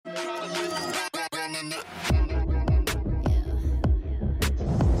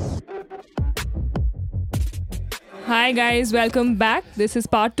Hi guys, welcome back. This is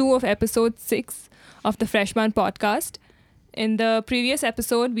part 2 of episode 6 of the Freshman podcast. In the previous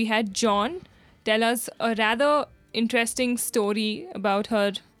episode, we had John tell us a rather interesting story about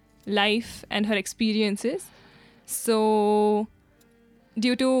her life and her experiences. So,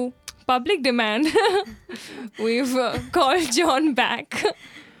 due to public demand, we've called John back.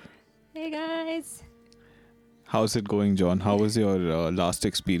 Hey guys. How's it going, John? How was your last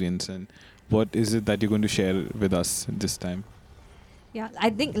experience, and what is it that you're going to share with us this time? Yeah, I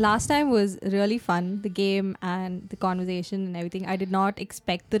think last time was really fun, the game and the conversation and everything. I did not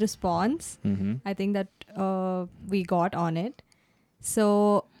expect the response. Mm-hmm. I think that we got on it.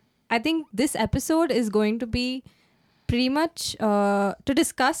 So I think this episode is going to be pretty much to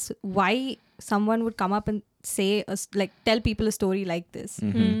discuss why someone would come up and say, tell people a story like this,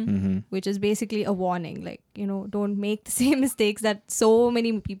 which is basically a warning. Like, don't make the same mistakes that so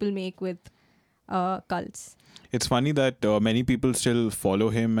many people make with cults. It's funny that many people still follow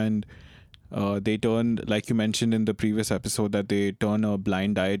him, and they turn, like you mentioned in the previous episode, that they turn a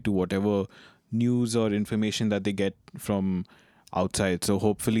blind eye to whatever news or information that they get from outside. So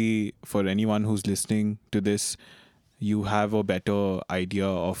hopefully for anyone who's listening to this, you have a better idea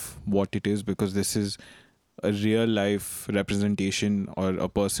of what it is, because this is a real life representation, or a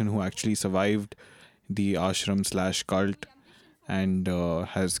person who actually survived the ashram / cult and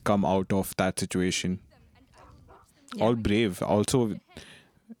has come out of that situation. Yeah. All brave. Also,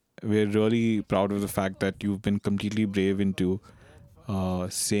 we're really proud of the fact that you've been completely brave into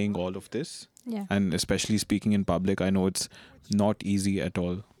saying all of this, Yeah. and especially speaking in public. I know it's not easy at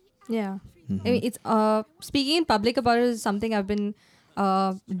all. Yeah. Mhm. I mean, it's speaking in public about it is something I've been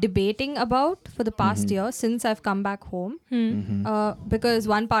debating about for the past year since I've come back home. Because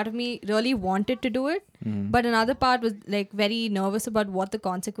one part of me really wanted to do it, but another part was like very nervous about what the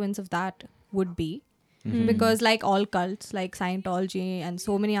consequence of that would be. Because like all cults, like Scientology and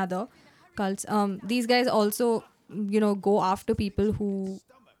so many other cults, these guys also, go after people who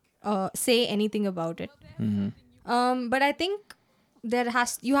say anything about it. But I think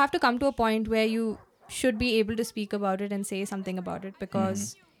you have to come to a point where you should be able to speak about it and say something about it,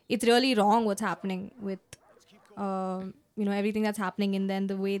 because it's really wrong what's happening with everything that's happening in them,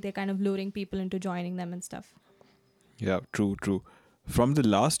 the way they're kind of luring people into joining them and stuff. Yeah, true. From the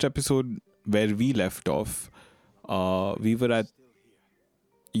last episode where we left off, we were at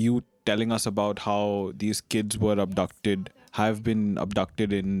you telling us about how these kids have been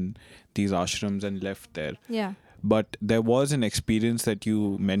abducted in these ashrams and left there. Yeah. But there was an experience that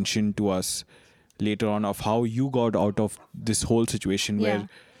you mentioned to us later on of how you got out of this whole situation,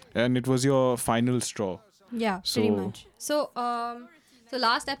 and it was your final straw. Yeah, pretty So- much. So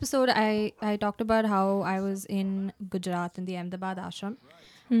last episode I talked about how I was in Gujarat in the Ahmedabad ashram.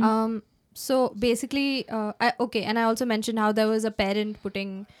 So basically, and I also mentioned how there was a parent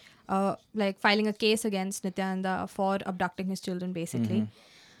putting, filing a case against Nityananda for abducting his children, basically.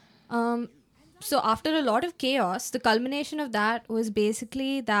 So after a lot of chaos, the culmination of that was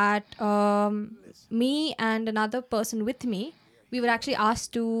basically that me and another person with me, we were actually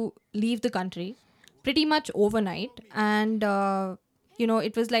asked to leave the country pretty much overnight. And,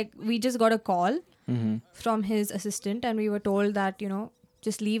 it was like we just got a call from his assistant, and we were told that,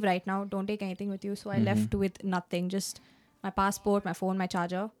 just leave right now. Don't take anything with you. So I left with nothing, just my passport, my phone, my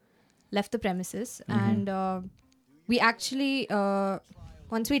charger, left the premises. And we actually,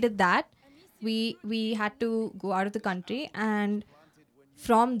 once we did that, we had to go out of the country, and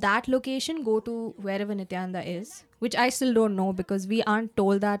from that location go to wherever Nityananda is, which I still don't know, because we aren't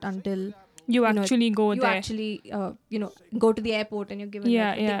told that until You actually go you there. actually go to the airport and you're given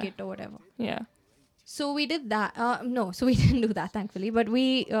Yeah, a yeah. ticket or whatever. Yeah. So we did that. No, so we didn't do that, thankfully. But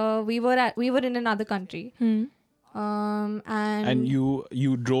we were in another country. And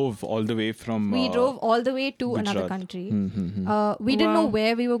you drove all the way from we drove all the way to another Gujarat. country. We didn't know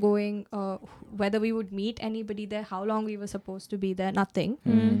where we were going, whether we would meet anybody there, how long we were supposed to be there, nothing.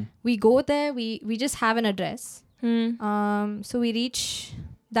 We go there, we just have an address. So we reach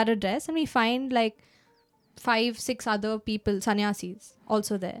that address and we find like 5-6 other people, sannyasis,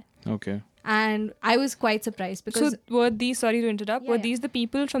 also there. Okay. And I was quite surprised because So were these, sorry to interrupt, Yeah, were yeah. these the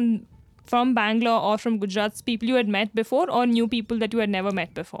people from Bangalore or from Gujarat, people you had met before, or new people that you had never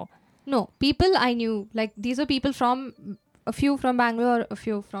met before? no, people I knew, like these are people from, a few from Bangalore, a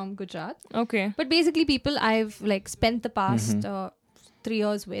few from Gujarat. Okay. But basically people I've like spent the past 3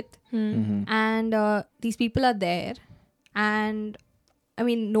 years with. And these people are there. And I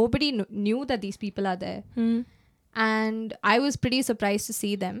mean, nobody knew that these people are there. and I was pretty surprised to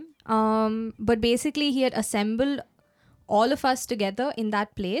see them. But basically, he had assembled all of us together in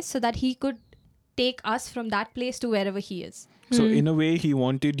that place so that he could take us from that place to wherever he is. So in a way, he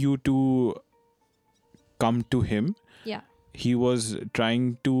wanted you to come to him. Yeah. He was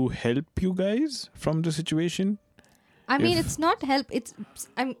trying to help you guys from the situation. I mean, If- it's not help.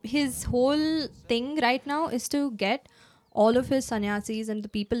 His whole thing right now is to get all of his sannyasis and the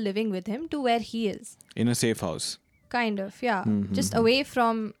people living with him to where he is. In a safe house. Kind of, yeah. Mhm. Just away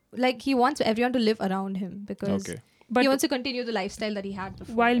from, like, he wants everyone to live around him because Okay. But he wants to continue the lifestyle that he had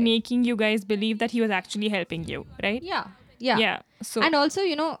before. while right? making you guys believe that he was actually helping you, right? Yeah. Yeah. So And also,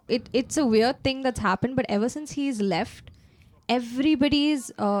 it's a weird thing that's happened, but ever since he's left,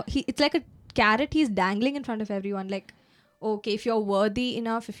 everybody's, it's like a carrot he's dangling in front of everyone. Like, okay, if you're worthy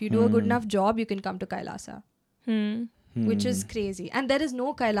enough, if you do a good enough job, you can come to Kailasa. Which is crazy. And there is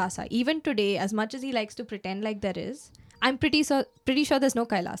no Kailasa. Even today, as much as he likes to pretend like there is, I'm pretty sure there's no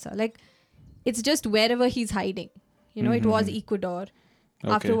Kailasa. Like, it's just wherever he's hiding. It was Ecuador.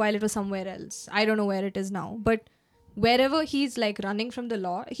 After a Okay. while, it was somewhere else. I don't know where it is now. But wherever he's like running from the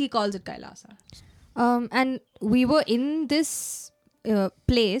law, he calls it Kailasa. And we were in this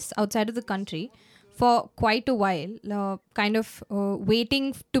place outside of the country for quite a while, kind of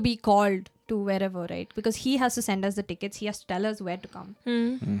waiting to be called to wherever, right? Because he has to send us the tickets. He has to tell us where to come.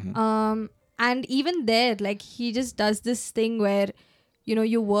 And even there, like, he just does this thing where,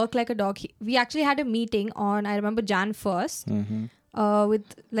 you work like a dog. We actually had a meeting on, I remember, Jan 1st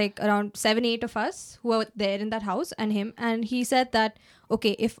with like around 7-8 of us who were there in that house and him. And he said that,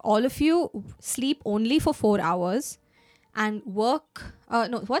 okay, if all of you sleep only for 4 hours and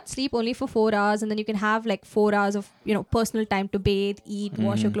sleep only for 4 hours, and then you can have like 4 hours of, personal time to bathe, eat,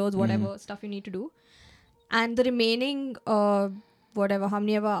 wash your clothes, whatever stuff you need to do. And the remaining, how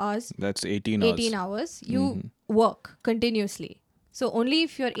many ever hours? That's 18 hours. 18 hours, you work continuously. So only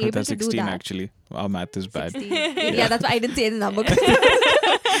if you're able That's to do 16 that. actually. Our math is bad. 16. Yeah, that's why I didn't say the number.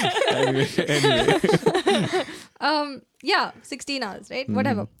 Anyway. 16 hours, right?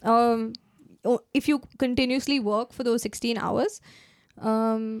 Whatever. If you continuously work for those 16 hours,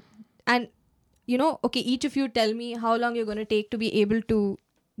 and okay, each of you tell me how long you're going to take to be able to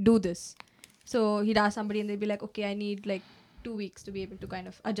do this. So he'd ask somebody and they'd be like, okay, I need like 2 weeks to be able to kind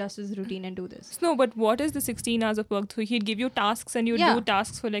of adjust his routine and do this. No, but what is the 16 hours of work? So he'd give you tasks and you'd Yeah. do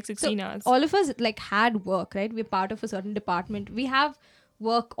tasks for like 16 hours. All of us like had work, right? We're part of a certain department. We have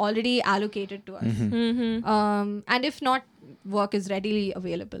work already allocated to us. And if not, work is readily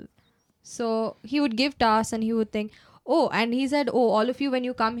available. So he would give tasks and he would think, and he said, all of you, when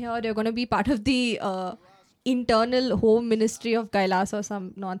you come here, you're going to be part of the internal home ministry of Kailas or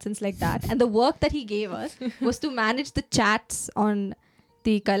some nonsense like that. And the work that he gave us was to manage the chats on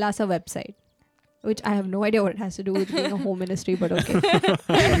the Kailasa website, which I have no idea what it has to do with being a home ministry, but okay.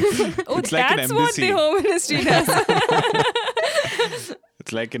 It's like an That's what the embassy. home ministry does.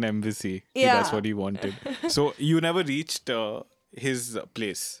 It's like an embassy. Yeah. That's what he wanted. So you never reached his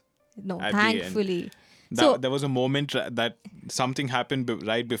place. No, At the end. thankfully. There was a moment that something happened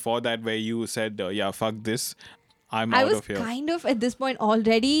right before that where you said, yeah, fuck this. I'm I out was of here. kind of at this point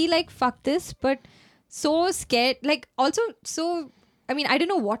already like, fuck this, but so scared. Like, also, I mean, I don't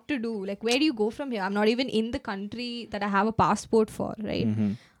know what to do. Like, where do you go from here? I'm not even in the country that I have a passport for, right?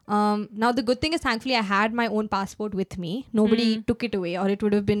 Now, the good thing is, thankfully, I had my own passport with me. Nobody took it away, or it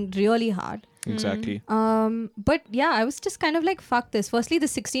would have been really hard. Exactly. But yeah, I was just kind of like, fuck this. Firstly, the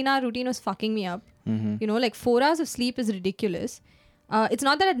 16-hour routine was fucking me up. Like 4 hours of sleep is ridiculous. It's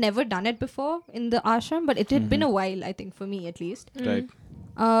not that I'd never done it before in the ashram, but it had been a while, I think, for me at least. Right.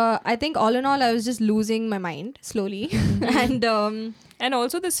 I think all in all, I was just losing my mind slowly. And And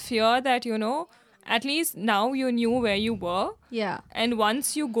also this fear that, at least now you knew where you were. yeah. And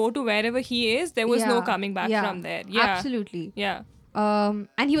once you go to wherever he is, there was no Yeah. coming back Yeah. from there. Yeah. Absolutely. Yeah.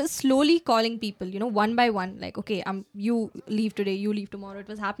 And he was slowly calling people, one by one, like, okay, you leave today, you leave tomorrow. It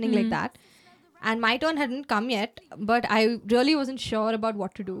was happening like that. And my turn hadn't come yet, but I really wasn't sure about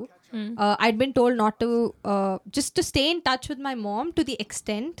what to do. I'd been told not to, just to stay in touch with my mom to the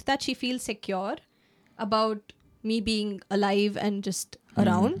extent that she feels secure about me being alive and just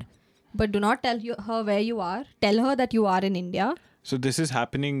around. But do not tell her where you are. Tell her that you are in India. So this is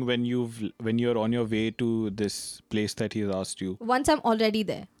happening when you're on your way to this place that he's asked you. Once I'm already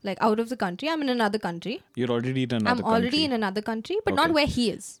there, like out of the country, I'm in another country. You're already in another I'm already country. in another country, but not Okay. where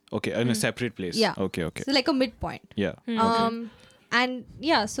he is. Okay, in a separate place. Yeah. Okay. So like a midpoint. Yeah. And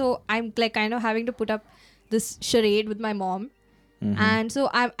yeah, so I'm like kind of having to put up this charade with my mom And so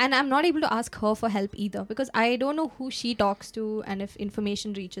I'm not able to ask her for help either, because I don't know who she talks to, and if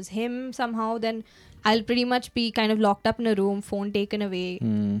information reaches him somehow, then I'll pretty much be kind of locked up in a room, phone taken away.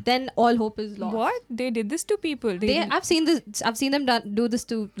 Then all hope is lost. What? They did this to people? I've seen them do this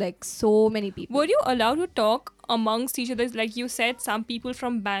to like so many people. Were you allowed to talk amongst each other? Like you said, some people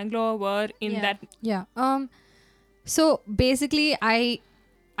from Bangalore were in that. Yeah. So basically,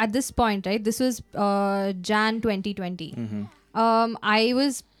 at this point, right? This was Jan 2020. I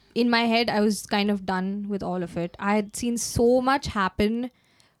was in my head. I was kind of done with all of it. I had seen so much happen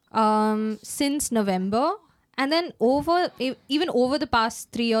since November, and then even over the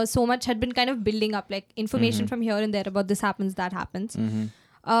past 3 years, so much had been kind of building up, like information from here and there about this happens, that happens.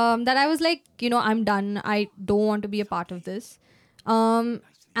 That I was like, I'm done. I don't want to be a part of this.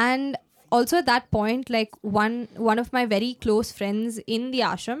 And also at that point, like one of my very close friends in the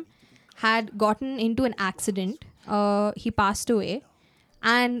ashram had gotten into an accident. He passed away.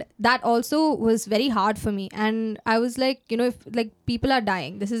 And that also was very hard for me. And I was like, if like people are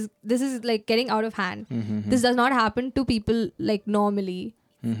dying, this is like getting out of hand. This does not happen to people like normally,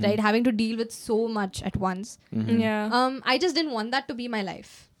 right? Having to deal with so much at once. Yeah. I just didn't want that to be my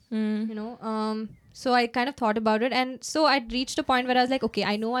life. So I kind of thought about it, and so I'd reached a point where I was like, okay,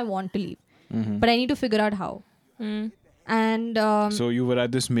 I know I want to leave, but I need to figure out how. And so you were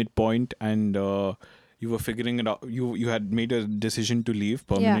at this midpoint, and you were figuring it out. You had made a decision to leave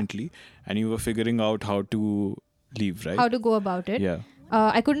permanently, and you were figuring out how to leave, right? How to go about it. Yeah.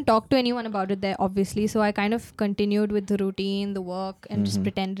 I couldn't talk to anyone about it there, obviously. So I kind of continued with the routine, the work, and just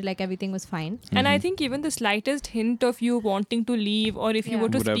pretended like everything was fine. And I think even the slightest hint of you wanting to leave, or if you were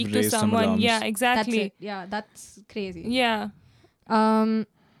to Would have speak to raised some someone, alarms. yeah, exactly. That's it. Yeah, that's crazy. Yeah. And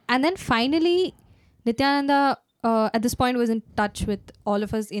then finally, Nityananda at this point was in touch with all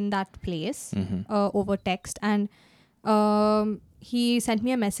of us in that place over text, and he sent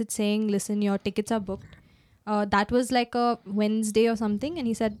me a message saying, listen, your tickets are booked. That was like a Wednesday or something, and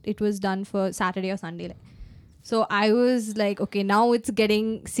he said it was done for Saturday or Sunday. So I was like, okay, now it's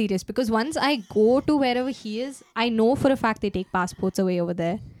getting serious, because once I go to wherever he is, I know for a fact they take passports away over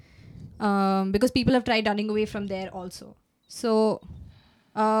there, because people have tried running away from there also. So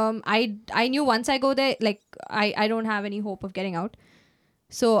I knew once I go there, like I don't have any hope of getting out.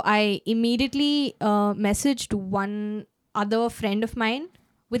 So I immediately messaged one other friend of mine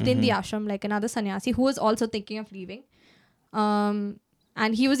within the ashram, like another sannyasi who was also thinking of leaving.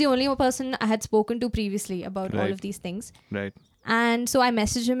 And he was the only person I had spoken to previously about all of these things. Right. And so I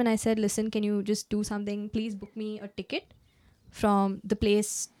messaged him and I said, listen, can you just do something? Please book me a ticket from the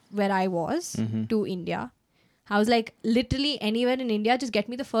place where I was to India. I was like, literally anywhere in India, just get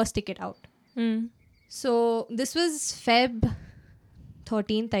me the first ticket out. So this was Feb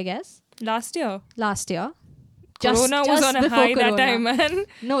 13th, I guess. Last year. Corona was on a high Corona. that time, man.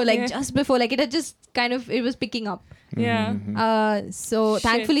 No, like just before, like it had just kind of, it was picking up. Yeah. So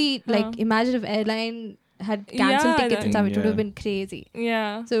thankfully, like imagine if airline had cancelled tickets and stuff, it would have been crazy.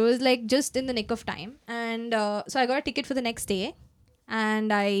 Yeah. So it was like just in the nick of time. And so I got a ticket for the next day,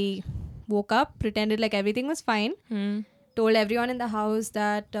 and I woke up, pretended like everything was fine, told everyone in the house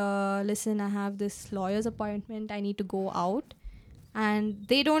that, listen, I have this lawyer's appointment, I need to go out. And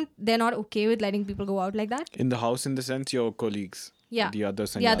they're not okay with letting people go out like that. In the house, in the sense, your colleagues. Yeah. The other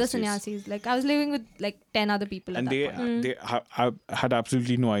sannyasis. The other sannyasis. Like I was living with like 10 other people And at that point. they had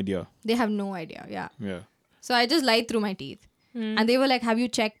absolutely no idea. They have no idea. Yeah. Yeah. So I just lied through my teeth. And they were like, have you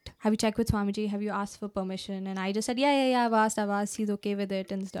checked with Swamiji? Have you asked for permission? And I just said, yeah, I've asked. He's okay with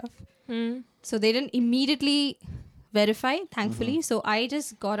it and stuff. So they didn't immediately verify, thankfully. So I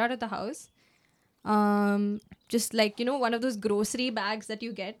just got out of the house. Just like, one of those grocery bags that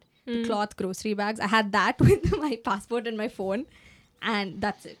you get, the cloth grocery bags. I had that with my passport and my phone, and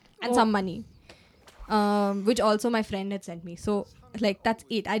that's it. And some money, which also my friend had sent me. So like, that's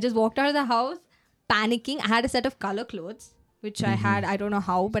it. I just walked out of the house panicking. I had a set of color clothes, which I had, I don't know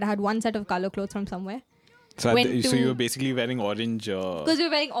how, but I had one set of color clothes from somewhere. So, so you were basically wearing orange. Because we were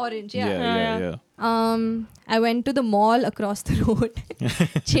wearing orange, Yeah. I went to the mall across the road,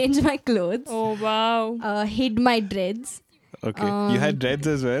 changed my clothes. Oh, wow. Hid my dreads. Okay. You had dreads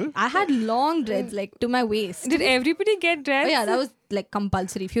as well? I had long dreads, like to my waist. Did everybody get dreads? Oh, yeah, that was like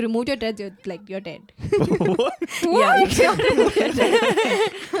compulsory. If you remove your dreads, you're dead. What? Yeah, you can't remove your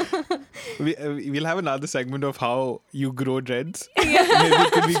dreads. We'll have another segment of how you grow dreads. Maybe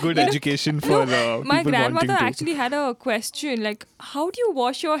it could be good education for My people grandmother wanting to. actually had a question, like, how do you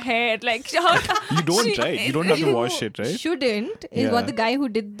wash your hair? Like, how You don't, right? You don't have to wash it, right? Shouldn't, is what the guy who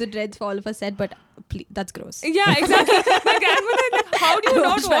did the dreads for all of us said, but please, that's gross. Yeah, exactly. My grandmother, how do you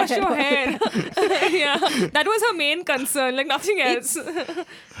not wash your hair. hair? Yeah, that was her main concern, like nothing else.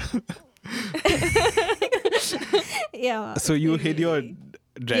 Yeah. So you hid your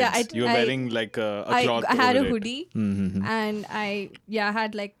dreads. Yeah, you were wearing like a cloth. I had a over it. hoodie and I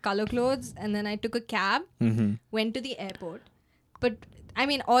had like color clothes, and then I took a cab, went to the airport. But I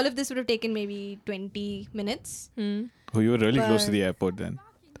mean, all of this would have taken maybe 20 minutes. Oh, you were really close to the airport then.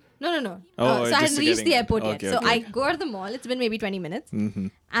 No. Oh, so I hadn't just reached getting the it. airport Okay, yet. So okay. I go to the mall. It's been maybe 20 minutes.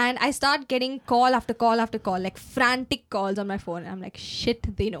 And I start getting call after call after call, like frantic calls on my phone. I'm like,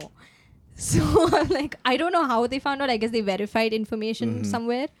 shit, they know. So I'm like, I don't know how they found out. I guess they verified information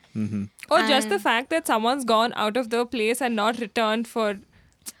somewhere. Or just the And- fact that someone's gone out of the place and not returned for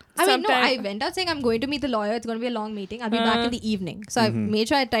I mean, no, sometime. I went out saying I'm going to meet the lawyer. It's going to be a long meeting. I'll be back in the evening. So I made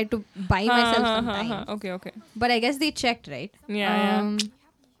sure I tried to buy myself some time. Okay. But I guess they checked, right? Yeah.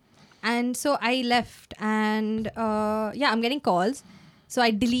 And so I left, and I'm getting calls. So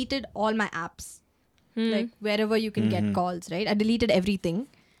I deleted all my apps, like wherever you can get calls, right? I deleted everything.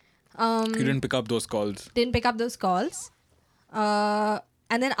 You didn't pick up those calls. Didn't pick up those calls. And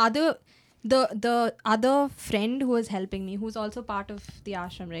then the other friend who was helping me, who's also part of the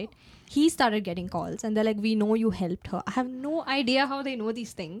ashram, right? He started getting calls, and they're like, "We know you helped her." I have no idea how they know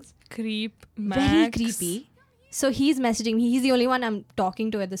these things. Creep, Max. Very creepy. So he's messaging me. He's the only one I'm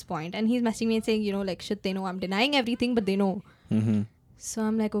talking to at this point, and he's messaging me and saying, like, shit, they know I'm denying everything, but they know. So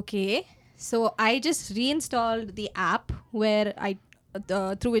I'm like, okay. So I just reinstalled the app where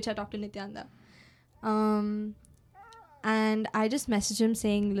through which I talked to Nityananda. And I just messaged him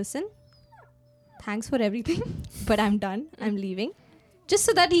saying, listen, thanks for everything, but I'm done. I'm leaving. Just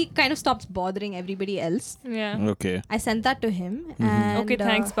so that he kind of stops bothering everybody else. Yeah. Okay. I sent that to him. And, Okay,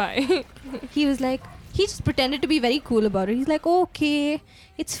 thanks, bye. he was like, he just pretended to be very cool about it. He's like, okay,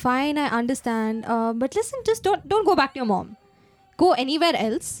 it's fine, I understand. But listen, just don't go back to your mom. Go anywhere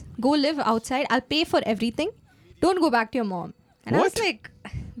else. Go live outside. I'll pay for everything. Don't go back to your mom. And I was What? like,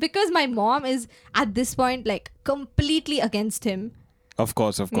 because my mom is at this point like completely against him. Of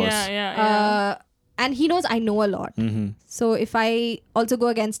course. Yeah. And he knows I know a lot. So if I also go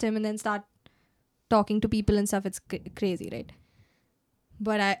against him and then start talking to people and stuff, it's crazy, right?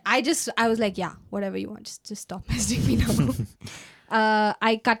 But I was like, yeah, whatever you want, just stop messaging me now.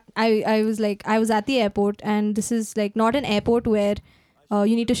 I was like, I was at the airport, and this is like not an airport where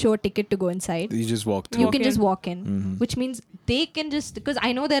you need to show a ticket to go inside. You just walked through. You can just walk in, which means they can just, because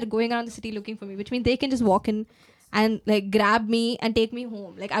I know they're going around the city looking for me, which means they can just walk in and like grab me and take me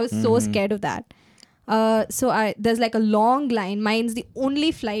home. Like I was so scared of that. So there's like a long line. Mine's the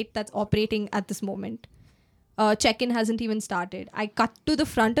only flight that's operating at this moment. Check-in hasn't even started. I cut to the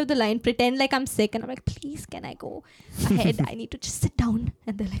front of the line, pretend like I'm sick, and I'm like, please, can I go ahead? I need to just sit down.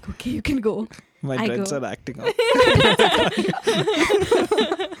 And they're like, okay, you can go. My I dreads go. are acting up.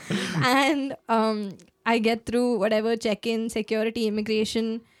 And I get through whatever check-in, security,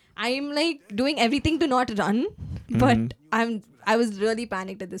 immigration. I'm like doing everything to not run, but I was really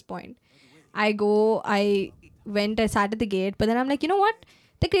panicked at this point. I sat at the gate, but then I'm like, you know what?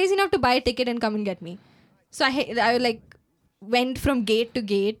 They're crazy enough to buy a ticket and come and get me. So I like went from gate to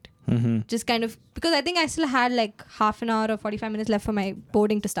gate, just kind of, because I think I still had like half an hour or 45 minutes left for my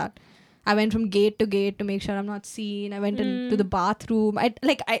boarding to start. I went from gate to gate to make sure I'm not seen. I went into the bathroom. I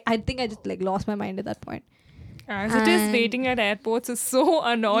think I just like lost my mind at that point. So just waiting at airports is so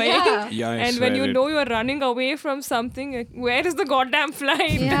annoying. Yeah. Yeah, I And when swear you it. know you're running away from something, like, where is the goddamn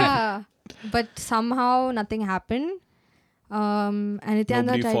flight? Yeah. But somehow nothing happened. And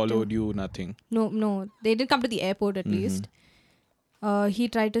Nityananda Nobody tried followed to, you, nothing. No, they didn't come to the airport at least. He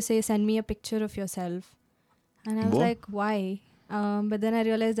tried to say, send me a picture of yourself. And I was What? like, why? But then I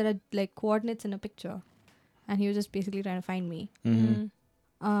realized there are like coordinates in a picture. And he was just basically trying to find me.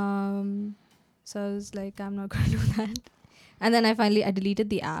 So I was like, I'm not going to do that. And then I deleted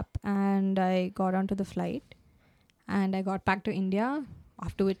the app and I got onto the flight. And I got back to India.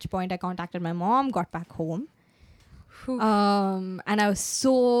 After which point I contacted my mom, got back home. And I was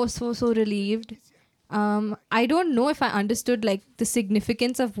so relieved. I don't know if I understood like the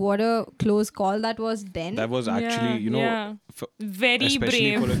significance of what a close call that was then. That was actually, very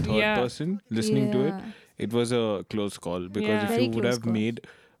especially brave. for a third person listening to it, Yeah. it was a close call. Because Yeah. if Very you would close have call. made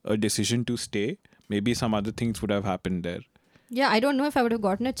a decision to stay, maybe some other things would have happened there. Yeah, I don't know if I would have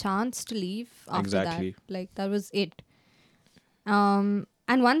gotten a chance to leave after Exactly. that. Like that was it.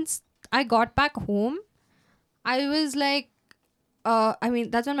 And once I got back home, I was like,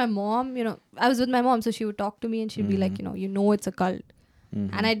 that's when my mom, I was with my mom, so she would talk to me and she'd be like, it's a cult.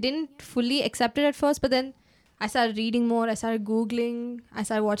 And I didn't fully accept it at first, but then I started reading more. I started Googling. I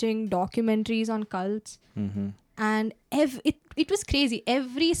started watching documentaries on cults. And it was crazy.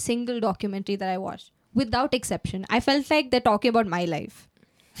 Every single documentary that I watched, without exception, I felt like they're talking about my life.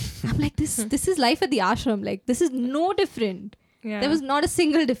 I'm like, this is life at the ashram. Like, this is no different. Yeah. There was not a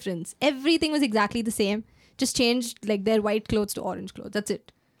single difference. Everything was exactly the same. Just changed like their white clothes to orange clothes. That's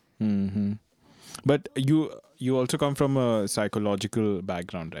it. Mm-hmm. But you also come from a psychological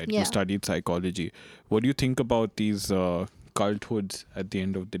background, right? Yeah. You studied psychology. What do you think about these culthoods at the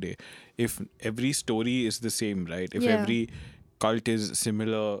end of the day? If every story is the same, right? If Yeah. every cult is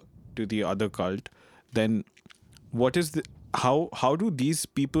similar to the other cult, then what is the how do these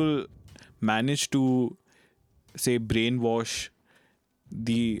people manage to, say, brainwash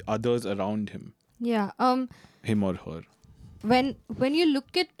the others around him, Yeah. him or her? When you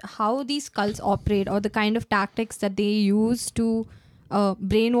look at how these cults operate or the kind of tactics that they use to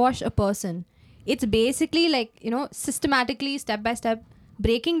brainwash a person, it's basically like, systematically, step by step,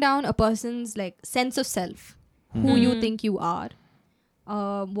 breaking down a person's like sense of self, who you think you are,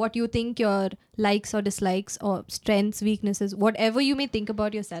 what you think your likes or dislikes or strengths, weaknesses, whatever you may think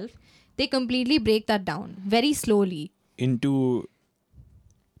about yourself. They completely break that down very slowly In to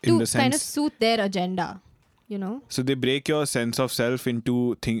the sense, kind of suit their agenda, so they break your sense of self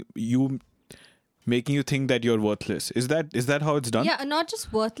into making you think that you're worthless. Is that how it's done? Yeah, not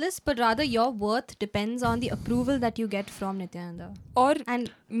just worthless, but rather your worth depends on the approval that you get from Nityananda. Or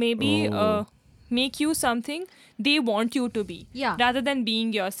And maybe Oh. make you something they want you to be. Yeah. Rather than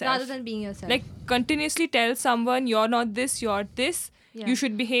being yourself. rather than being yourself. like continuously tell someone you're not this, you're this. Yeah. You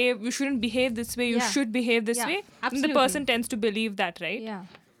shouldn't behave this way. You Yeah. should behave this Yeah, way. And absolutely. the person tends to believe that, right? Yeah.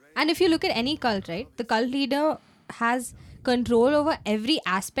 And if you look at any cult, right, the cult leader has control over every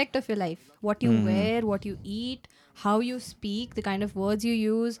aspect of your life. What you wear, what you eat, how you speak, the kind of words you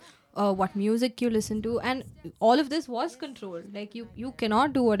use, what music you listen to. And all of this was controlled. Like, you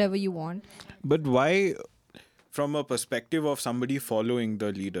cannot do whatever you want. But why, from a perspective of somebody following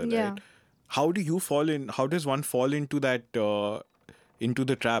the leader, Yeah. right? How does one fall into that, into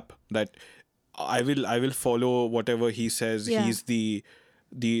the trap that I will follow whatever he says. Yeah. He's the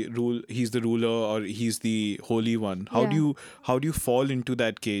ruler, or he's the holy one. How Yeah. do you fall into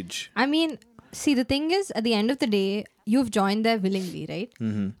that cage? I mean, see, the thing is, at the end of the day, you've joined there willingly, right?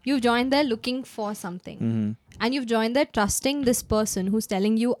 Mm-hmm. You've joined there looking for something. Mm-hmm. And you've joined there trusting this person who's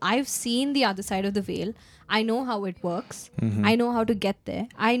telling you, I've seen the other side of the veil. I know how it works. Mm-hmm. I know how to get there.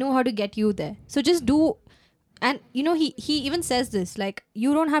 I know how to get you there. So just do. And, he even says this, like,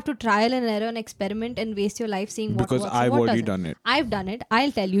 you don't have to trial and error and experiment and waste your life seeing what Because works and I've what already doesn't. done it. I've done it.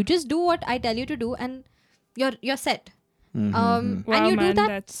 I'll tell you. Just do what I tell you to do and you're set. Mm-hmm. And Wow, you do man,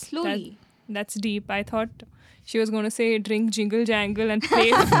 that slowly. That's deep. I thought she was going to say drink jingle jangle and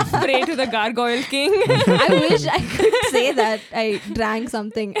pray pray to the gargoyle king. I wish I could say that I drank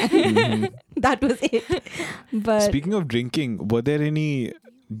something and that was it. But Speaking of drinking, were there any?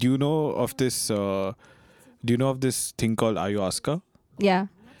 Do you know of this? Thing called ayahuasca? yeah,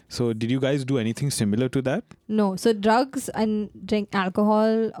 So did you guys do anything similar to that? no. So drugs and drink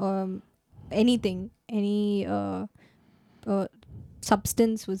alcohol, anything, any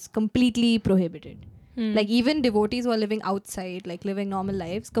substance was completely prohibited. Like even devotees who are living outside, like living normal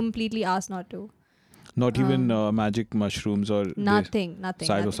lives, completely asked not to. Not even magic mushrooms or Nothing.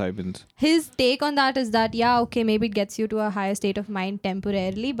 psilocybins. His take on that is that, yeah, okay, maybe it gets you to a higher state of mind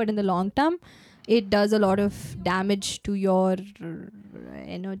temporarily, but in the long term, it does a lot of damage to your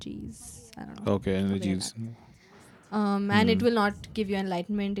energies. I don't know. Okay, energies. And it will not give you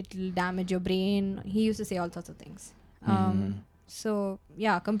enlightenment. It will damage your brain. He used to say all sorts of things. So,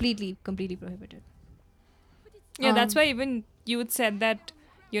 yeah, completely prohibited. Yeah, that's why even you had said that,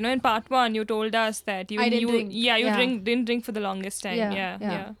 in part 1, you told us that I didn't drink. Yeah, you Yeah. didn't drink for the longest time. Yeah,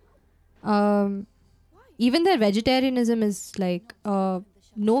 Yeah. yeah. Even their vegetarianism is like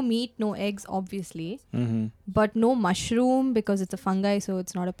no meat, no eggs, obviously, Mm-hmm. but no mushroom because it's a fungi, so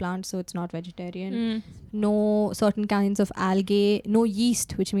it's not a plant, so it's not vegetarian. No certain kinds of algae, no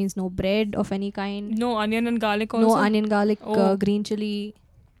yeast, which means no bread of any kind, No onion and garlic also. no onion, garlic, Oh. green chili,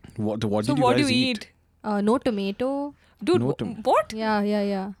 What So did you what guys do you eat? eat? no tomato. Dude, No what?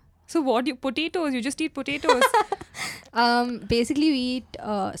 Yeah. So potatoes? You just eat potatoes? Basically we eat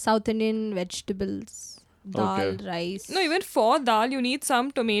South Indian vegetables, dal, Okay. rice. No, even for dal, you need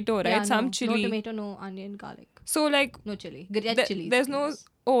some tomato, right? Yeah, Some no chili. No tomato, no onion, garlic, So like, no chili. Red chili. there's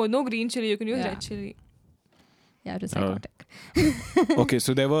no green chili. You can use Yeah. red chili. Yeah, it was Oh. psychotic. Okay,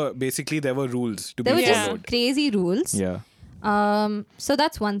 so there were rules to There be were Yeah. followed. just crazy rules. Yeah. So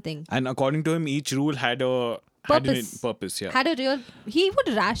that's one thing. And according to him, each rule had an Purpose. purpose. Yeah. Had a real. He would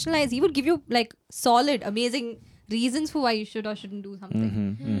rationalize. He would give you like solid, amazing reasons for why you should or shouldn't do something.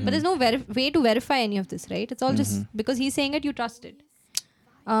 Mm-hmm. But there's no way to verify any of this, right? It's all just because he's saying it, you trust it.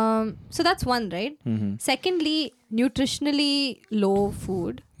 So that's one, right? Secondly, nutritionally low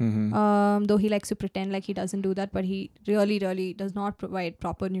food. Though he likes to pretend like he doesn't do that, but he really, really does not provide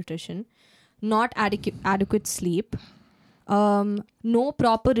proper nutrition. Not adequate sleep. No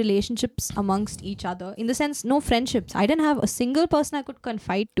proper relationships amongst each other. In the sense, no friendships. I didn't have a single person I could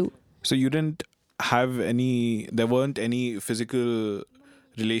confide to. So you didn't have any, there weren't any physical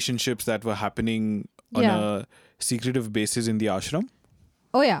relationships that were happening on a secretive basis in the ashram?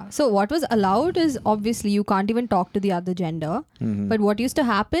 Oh yeah. So what was allowed is obviously you can't even talk to the other gender. But what used to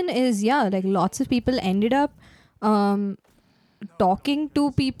happen is, like lots of people ended up talking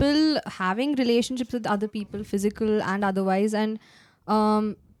to people, having relationships with other people, physical and otherwise. And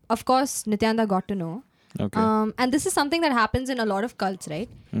of course, Nityananda got to know. Okay. And this is something that happens in a lot of cults, right?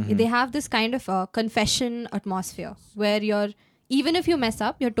 They have this kind of confession atmosphere where even if you mess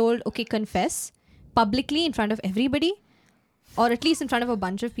up, you're told, okay, confess publicly in front of everybody, or at least in front of a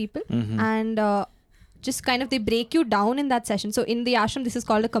bunch of people. And just kind of they break you down in that session. So in the ashram, this is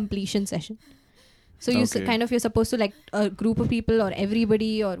called a completion session. So you're supposed to, like, a group of people or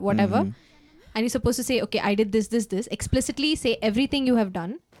everybody or whatever. And you're supposed to say, okay, I did this, explicitly say everything you have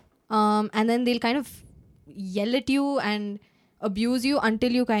done. And then they'll kind of yell at you and abuse you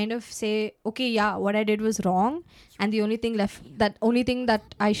until you kind of say, okay, yeah, what I did was wrong. And the only thing that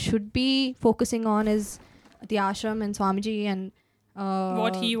I should be focusing on is the ashram and Swamiji and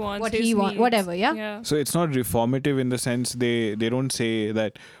what he wants, whatever. So it's not reformative in the sense they don't say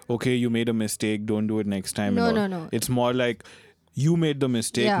that, okay, you made a mistake, don't do it next time. No. It's more like, you made the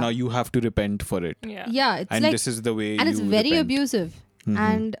mistake, now you have to repent for it. It's and like, this is the way and you it's very repent. abusive.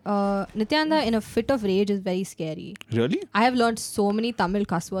 And Nityananda in a fit of rage is very scary. Really? I have learned so many Tamil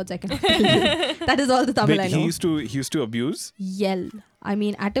cuss words I can tell you. That is all the Tamil I know. He used to abuse? Yell. I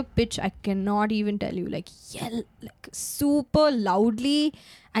mean, at a pitch I cannot even tell you. Like, yell like super loudly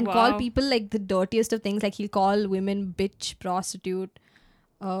and call people like the dirtiest of things. Like, he'll call women bitch, prostitute.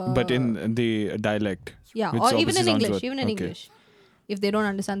 But in the dialect. Yeah, which or even in obviously English. sounds English. If they don't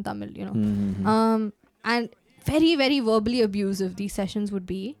understand Tamil, and very, very verbally abusive these sessions would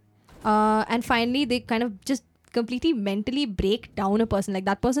be. And finally, they kind of just completely mentally break down a person. Like,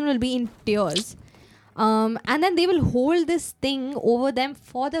 that person will be in tears. And then they will hold this thing over them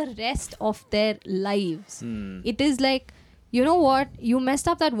for the rest of their lives. It is like, you know what? You messed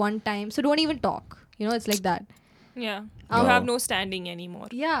up that one time, so don't even talk. It's like that. Yeah. You have no standing anymore.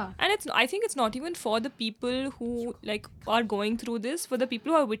 Yeah. And I think it's not even for the people who like are going through this, for the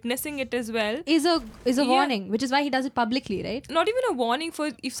people who are witnessing it as well. Is a warning, which is why he does it publicly, right? Not even a warning,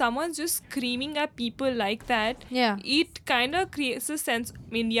 for if someone's just screaming at people like that, it kind of creates a sense,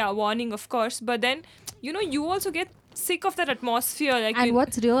 warning of course, but then, you also get sick of that atmosphere. Like, and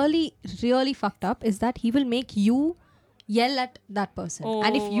what's really, really fucked up is that he will make you yell at that person.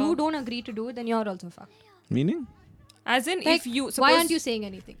 And if you don't agree to do it, then you're also fucked. Meaning? As in, like, if you... why aren't you saying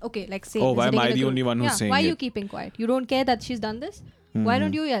anything? Okay, like say... Oh, why am I the only one who's saying why it? are you keeping quiet? You don't care that she's done this? Why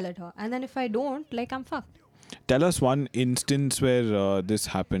don't you yell at her? And then if I don't, like, I'm fucked. Tell us one instance where this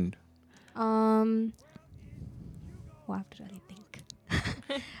happened. I have to really think.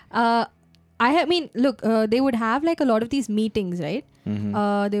 Look, they would have like a lot of these meetings, right?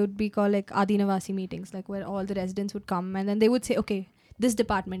 They would be called like Adinavasi meetings, like where all the residents would come and then they would say, okay, this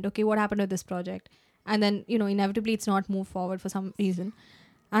department, okay, what happened to this project? And then, inevitably it's not moved forward for some reason.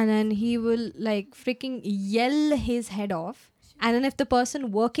 And then he will like freaking yell his head off. And then if the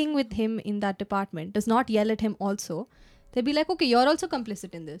person working with him in that department does not yell at him also, they'll be like, okay, you're also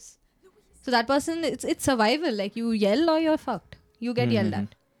complicit in this. So that person, it's survival. Like, you yell or you're fucked. You get yelled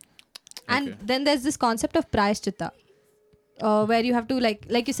at. And then there's this concept of prayashchitta, where you have to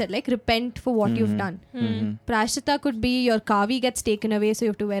like you said, like repent for what you've done. Prayashchitta could be your kavi gets taken away, so you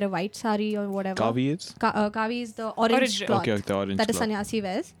have to wear a white sari or whatever. Kavi is? Kavi is the orange cloth the orange that a cloth. sannyasi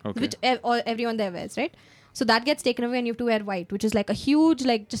wears, which everyone there wears, right? So that gets taken away and you have to wear white, which is like a huge,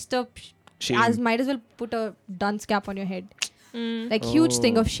 like just a Shame. might as well put a dunce cap on your head. Like huge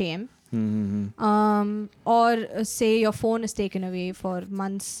thing of shame. Or say your phone is taken away for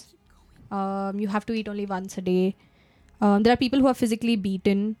months. You have to eat only once a day. There are people who are physically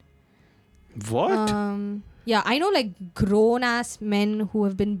beaten. What? Yeah, I know like grown ass men who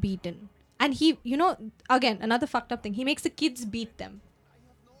have been beaten. And he, again, another fucked up thing. He makes the kids beat them.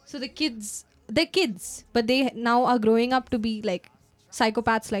 So they're kids, but they now are growing up to be like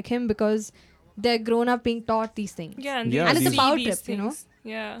psychopaths like him because they're grown up being taught these things. Yeah, and it's a power trip,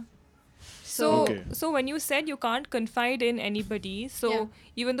 Yeah. So when you said you can't confide in anybody, so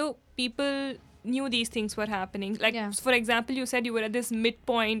even though people knew these things were happening. Like, Yeah. for example, you said you were at this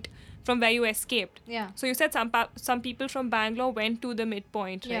midpoint from where you escaped. Yeah. So you said some people from Bangalore went to the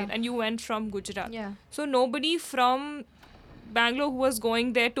midpoint, right? Yeah. And you went from Gujarat. Yeah. So nobody from Bangalore who was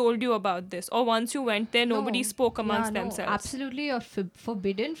going there told you about this, or once you went there, nobody No. spoke amongst Yeah, no, themselves. Absolutely, you're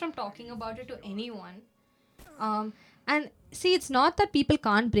forbidden from talking about it to anyone. And see, it's not that people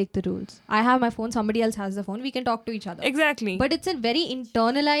can't break the rules. I have my phone, somebody else has the phone. We can talk to each other. Exactly. But it's a very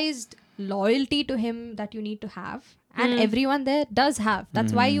internalized loyalty to him that you need to have. And Hmm. everyone there does have.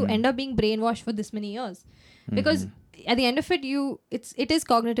 That's why you end up being brainwashed for this many years. Because at the end of it, it is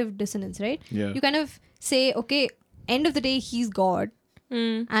cognitive dissonance, right? Yeah. You kind of say, okay, end of the day, he's God.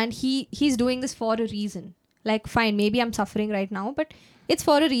 Hmm. And he's doing this for a reason. Like, fine, maybe I'm suffering right now, but it's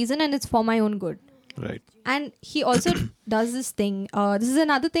for a reason and it's for my own good. Right. And he also does this thing. This is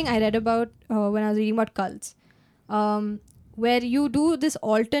another thing I read about when I was reading about cults, where you do this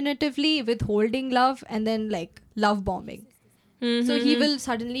alternatively withholding love and then like love bombing. So he will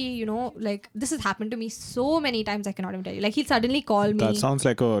suddenly, like this has happened to me so many times I cannot even tell you. Like he'll suddenly call me. That sounds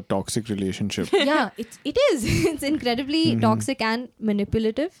like a toxic relationship. Yeah, it is. It's incredibly toxic and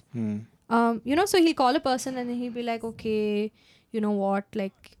manipulative. So he'll call a person and he'll be like, okay, you know what,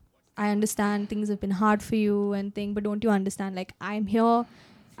 like I understand things have been hard for you and thing, but don't you understand, like I'm here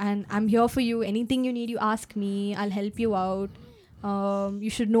and I'm here for you. Anything you need, you ask me, I'll help you out. You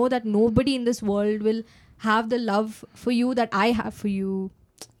should know that nobody in this world will have the love for you that I have for you.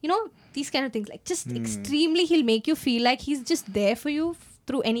 These kind of things, like just extremely, he'll make you feel like he's just there for you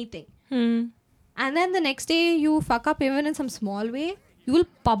through anything. Hmm. And then the next day you fuck up even in some small way, you will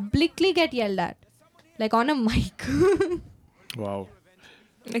publicly get yelled at, like on a mic. Wow.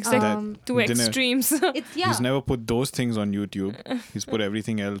 Exactly. Two Dinner. extremes. It's He's never put those things on YouTube. He's put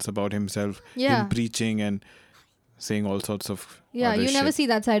everything else about himself in preaching and saying all sorts of other you never shit. see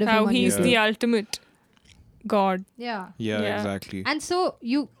that side of How him on he's YouTube. the ultimate God. Yeah. Yeah, Yeah. exactly. And so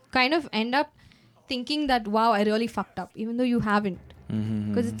you kind of end up thinking that, wow, I really fucked up, even though you haven't.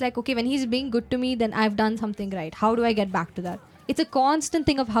 Because it's like, okay, when he's being good to me, then I've done something right. How do I get back to that? It's a constant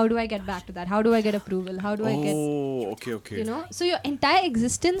thing of how do I get back to that? How do I get approval? How do I get, Okay. So your entire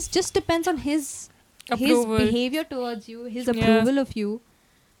existence just depends on his Approval. behavior towards you, his approval of you.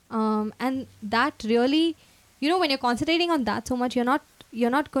 And that really, when you're concentrating on that so much, you're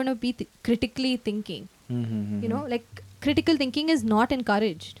not going to be critically thinking. Like critical thinking is not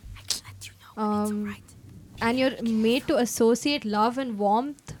encouraged. And you're made to associate love and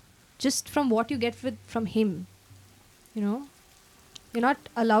warmth just from what you get from him. You're not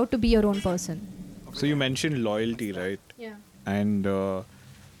allowed to be your own person. So you mentioned loyalty, right? Yeah. And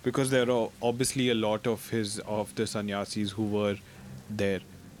because there are obviously a lot of the sannyasis who were there.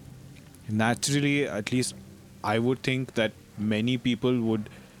 Naturally, at least I would think that many people would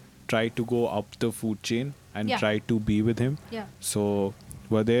try to go up the food chain and try to be with him. Yeah. So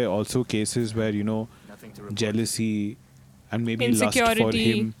were there also cases where, jealousy and maybe lust for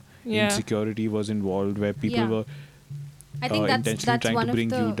Insecurity. him, Yeah. insecurity was involved, where people were I think intentionally that's trying one to of bring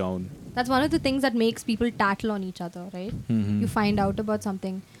the you down? That's one of the things that makes people tattle on each other, right? Mhm. You find out about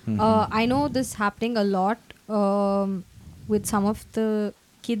something. Mhm. I know this happening a lot with some of the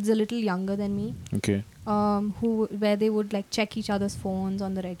kids a little younger than me, Okay. where they would like check each other's phones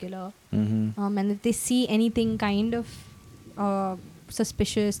on the regular, Mm-hmm. and if they see anything kind of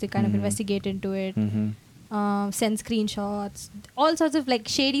suspicious, they kind of investigate into it, send screenshots, all sorts of like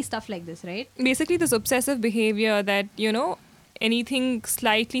shady stuff like this, right? Basically, this obsessive behavior that, anything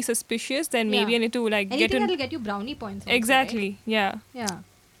slightly suspicious, then maybe Yeah. I need to like Anything get in. that'll get you brownie points. also, right? Exactly. Yeah. Yeah.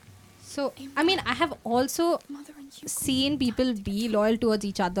 So, I mean, I have also seen people be loyal towards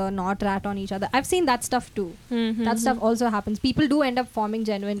each other, not rat on each other. I've seen that stuff too. Mhm. That stuff also happens. People do end up forming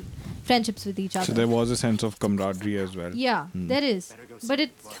genuine friendships with each other. So there was a sense of camaraderie as well. Yeah, there is. But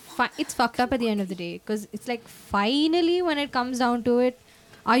it's fucked up at the end of the day, because it's like finally when it comes down to it,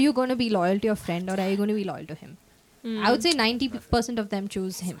 are you going to be loyal to your friend or are you going to be loyal to him? I would say 90% of them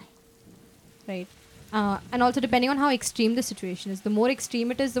choose him. Right? And also depending on how extreme the situation is. The more extreme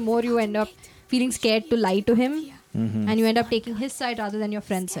it is, the more you end up feeling scared to lie to him. And you end up taking his side rather than your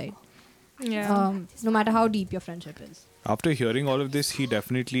friend's side. Yeah. No matter how deep your friendship is. After hearing all of this, he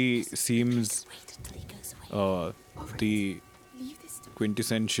definitely seems the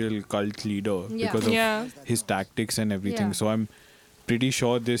quintessential cult leader Yeah. because of Yeah. his tactics and everything. Yeah. So I'm pretty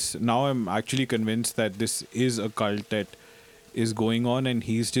sure now I'm actually convinced that this is a cult that is going on, and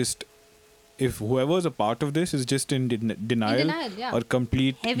he's just, if whoever's a part of this is just in denial, yeah. or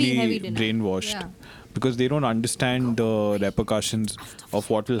completely Heavy denial. brainwashed, Yeah. because they don't understand the repercussions of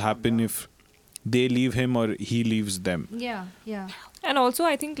what will happen if they leave him or he leaves them. Yeah, yeah. And also,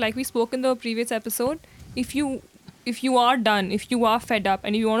 I think, like we spoke in the previous episode, if you are done, if you are fed up,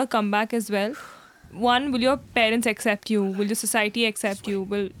 and if you want to come back as well, one, will your parents accept you? Will your society accept you?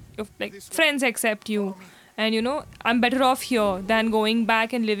 Will your friends accept you? And I'm better off here than going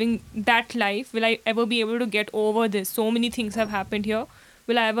back and living that life. Will I ever be able to get over this? So many things have happened here.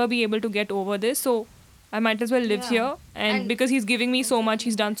 Will I ever be able to get over this? So I might as well live here. And because he's giving me so much,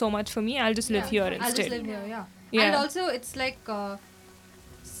 he's done so much for me, I'll just live here instead. I'll just live here, yeah. Yeah. And also, it's like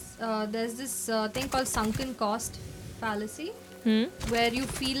there's this thing called sunken cost fallacy, where you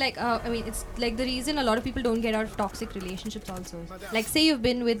feel like, it's like the reason a lot of people don't get out of toxic relationships also. Like, say you've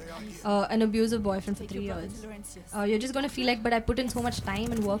been with an abusive boyfriend for 3 years. You're just going to feel like, but I put in so much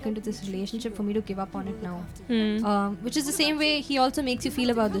time and work into this relationship for me to give up on it now. Which is the same way he also makes you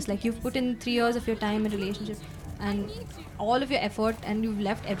feel about this. Like, you've put in 3 years of your time in relationship and all of your effort, and you've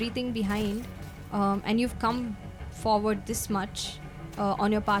left everything behind, and you've come forward this much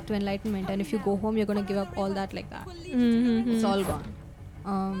on your path to enlightenment, and if you go home, you're going to give up all that like that. It's all gone.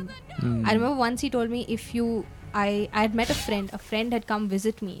 I remember once he told me, I had met a friend had come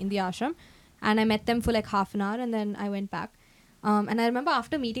visit me in the ashram, and I met them for like half an hour, and then I went back. And I remember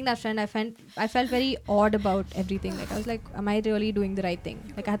after meeting that friend, I felt very odd about everything. Like, I was like, am I really doing the right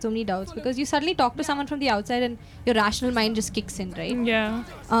thing? Like, I had so many doubts, because you suddenly talk to someone from the outside and your rational mind just kicks in, right? Yeah.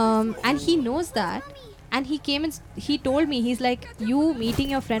 And he knows that. And he came and he told me, he's like, you meeting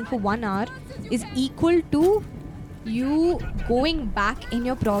your friend for 1 hour is equal to you going back in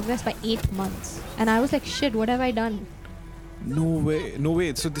your progress by 8 months. And I was like, shit, what have I done? No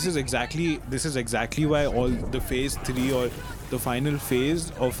way. So this is exactly why all the phase 3 or the final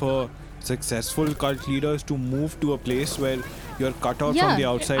phase of a successful cult leader is to move to a place where you're cut off from the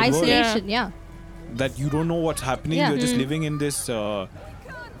outside world. Isolation, yeah. That you don't know what's happening. Yeah. You're just living in this.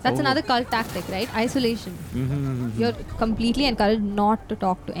 That's another cult tactic, right? Isolation. You're completely encouraged not to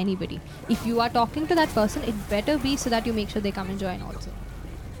talk to anybody. If you are talking to that person, it better be so that you make sure they come and join also.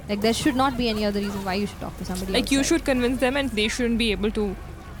 Like, there should not be any other reason why you should talk to somebody Like, outside. you should convince them, and they shouldn't be able to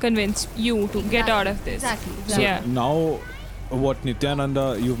convince you to get out of this. Exactly. Yeah. Now, what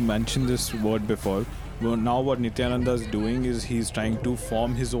Nityananda, you've mentioned this word before. Well, now what Nityananda is doing is he's trying to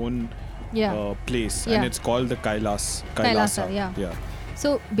form his own place, and it's called the Kailasa. Yeah.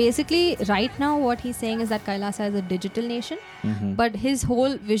 So basically, right now, what he's saying is that Kailasa is a digital nation, but his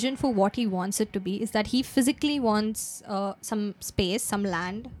whole vision for what he wants it to be is that he physically wants some space, some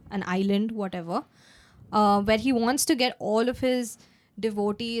land, an island, whatever, where he wants to get all of his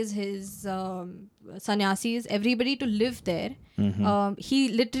devotees, his sannyasis, everybody to live there. He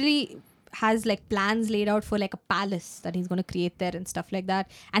literally has like plans laid out for like a palace that he's going to create there and stuff like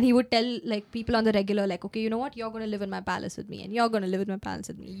that. And he would tell like people on the regular, like, okay, you know what, you're going to live in my palace with me, and you're going to live in my palace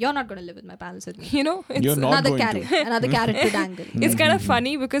with me. You're not going to live in my palace with me. It's You're not another going carrot, another carrot to dangle. It's kind of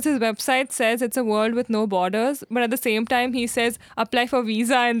funny because his website says it's a world with no borders, but at the same time he says apply for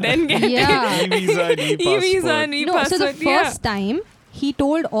visa and then get Yeah. E-visa and e-passport. e-visa and No, so the e-passport. first time he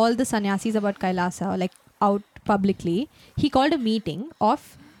told all the sannyasis about Kailasa, like out publicly, he called a meeting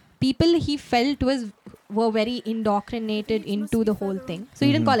of people he felt were very indoctrinated into the whole thing. So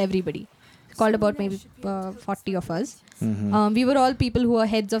he didn't call everybody. He called about maybe 40 of us. We were all people who are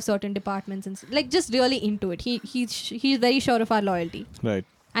heads of certain departments and like just really into it. He's very sure of our loyalty. Right.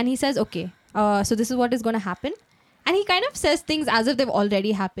 And he says, okay, so this is what is going to happen. And he kind of says things as if they've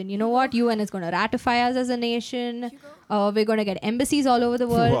already happened. You know what? UN is going to ratify us as a nation. We're going to get embassies all over the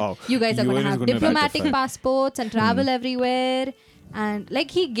world. Wow. You guys are going UN to is have gonna diplomatic ratify. passports and travel everywhere. And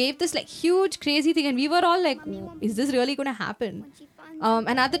like he gave this like huge crazy thing, and we were all like, is this really going to happen?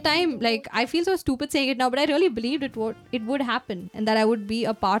 And at the time, like, I feel so stupid saying it now, but I really believed it would happen, and that I would be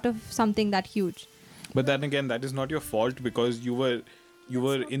a part of something that huge. But then again, that is not your fault, because you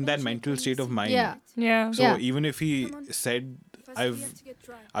were in that mental state of mind. Yeah. So Yeah. even if he said,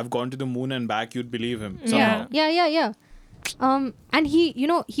 I've gone to the moon and back, you'd believe him somehow. Yeah. And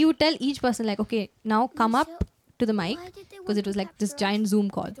he would tell each person like, okay, now come up to the mic, because it was like this giant Zoom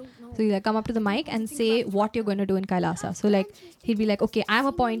call. So he'd like come up to the mic and say what you're going to do in Kailasa. So like he'd be like, okay, I'm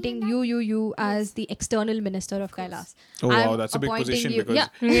appointing you as the external minister of Kailas. Oh I'm wow, that's a big appointing position, you- because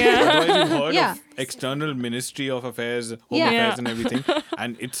yeah. otherwise you've heard Yeah. of external ministry of affairs, home Yeah. affairs and everything,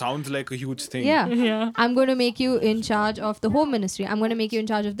 and it sounds like a huge thing. Yeah. I'm going to make you in charge of the home ministry. I'm going to make you in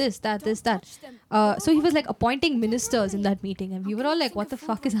charge of this, that. So he was like appointing ministers in that meeting, and we were all like, what the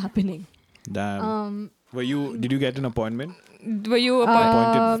fuck is happening? Damn. Did you get an appointment? Were you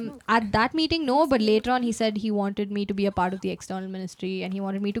Appointed? At that meeting, no, but later on he said he wanted me to be a part of the external ministry, and he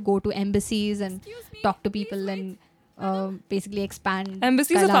wanted me to go to embassies and talk to people and basically expand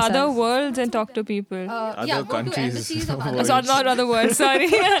Embassies of Kailasas. other worlds and talk to people. Other Go to countries' embassies of worlds. other Not other worlds, sorry.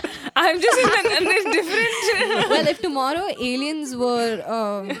 I'm just in a different... Well, if tomorrow aliens were,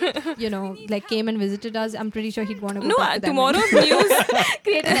 like came and visited us, I'm pretty sure he'd want to go No, talk to them. tomorrow's news...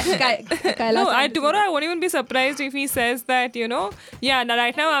 Create a Kailas No, embassy. tomorrow I won't even be surprised if he says that, yeah, now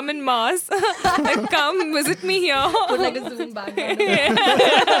right now I'm in Mars. Come visit me here. Put like a Zoom background.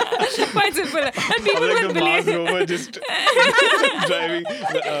 Quite simple. And people Or like will the Mars believe. rover just driving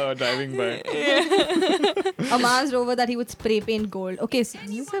by. A Mars rover that he would spray paint gold. Okay, so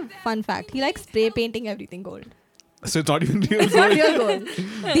this is a fun fact. He likes spray painting everything gold. So it's not even real. It's not real gold.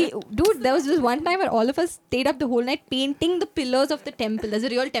 Dude, there was this one time where all of us stayed up the whole night painting the pillars of the temple. There's a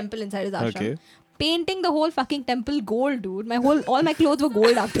real temple inside his ashram. Okay. Painting the whole fucking temple gold, dude. All my clothes were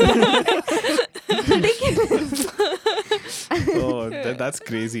gold after that. Ridiculous. Oh, that's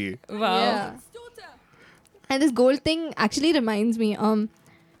crazy. Wow. Yeah. And this gold thing actually reminds me.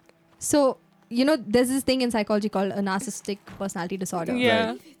 So there's this thing in psychology called a narcissistic personality disorder.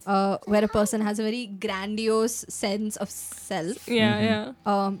 Yeah. Where a person has a very grandiose sense of self. Yeah,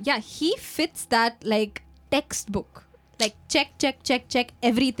 yeah. He fits that like textbook. Like check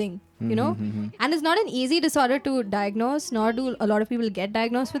everything. And it's not an easy disorder to diagnose, nor do a lot of people get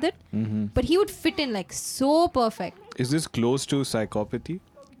diagnosed with it. But he would fit in like so perfect. Is this close to psychopathy?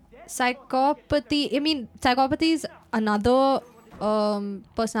 Psychopathy is another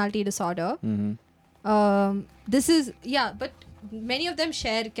personality disorder. This is, but many of them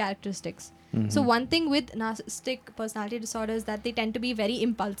share characteristics. So one thing with narcissistic personality disorder is that they tend to be very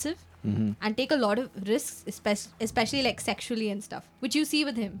impulsive and take a lot of risks, especially like sexually and stuff, which you see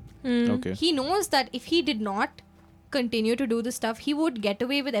with him. Okay. He knows that if he did not continue to do this stuff, he would get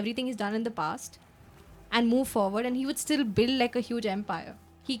away with everything he's done in the past and move forward, and he would still build like a huge empire.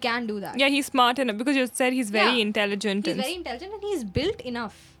 He can do that. Yeah, he's smart enough because you said he's very Yeah. intelligent. He's very intelligent and he's built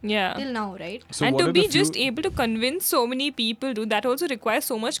enough Yeah. till now, right? So And what to are the be few- just able to convince so many people, dude, that also requires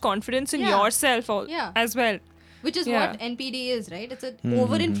so much confidence in Yeah. yourself Yeah. as well. Which is Yeah. what NPD is, right? It's an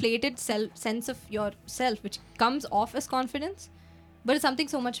overinflated sense of yourself, which comes off as confidence, but it's something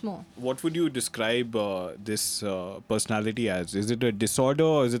so much more. What would you describe this personality as? Is it a disorder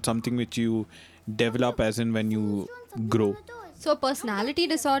or is it something which you develop as in when you grow? So, personality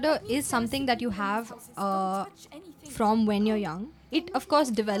disorder is something that you have from when you're young. It, of course,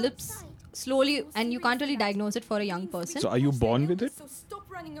 develops slowly, and you can't really diagnose it for a young person. So are you born with it?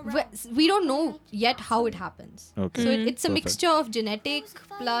 We don't know yet how it happens. Okay. So it's a Perfect. mixture of genetic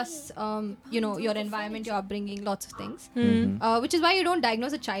plus, your environment, your upbringing, lots of things. Which is why you don't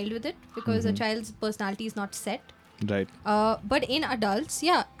diagnose a child with it, because a child's personality is not set. Right. But in adults,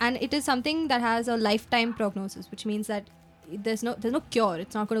 and it is something that has a lifetime prognosis, which means that there's no cure.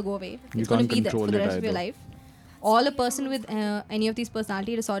 It's not going to go away. You It's going can't to be there control for the it rest of your either. life. All a person with any of these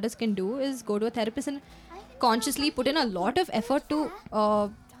personality disorders can do is go to a therapist and consciously put in a lot of effort to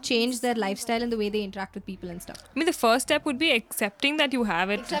change their lifestyle and the way they interact with people and stuff. I mean, the first step would be accepting that you have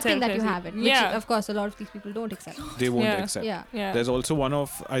it. Accepting that you have it, which Yeah. of course a lot of these people don't accept. They won't Yeah. accept. Yeah. Yeah. There's also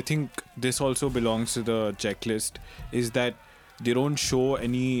I think this also belongs to the checklist, is that they don't show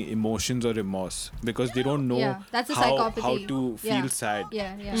any emotions or remorse because they don't know Yeah, that's a how psychopathy. to feel Yeah. sad.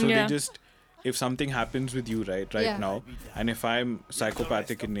 Yeah. So Yeah. they just, if something happens with you right Yeah. now, and if I'm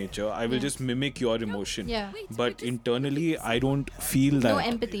psychopathic in nature, I will just mimic your emotion. Yeah. But internally, I don't feel that. No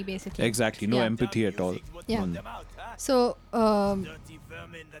empathy, basically. Exactly, no Yeah. empathy at all. Yeah. So, and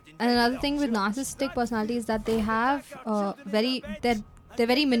another thing with narcissistic personality is that they have they're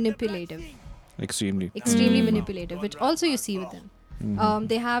very manipulative, Extremely. extremely manipulative, which also you see with them.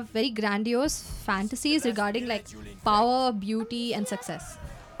 They have very grandiose fantasies regarding like power, beauty, and success,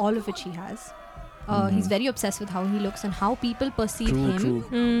 all of which he has. He's very obsessed with how he looks and how people perceive True,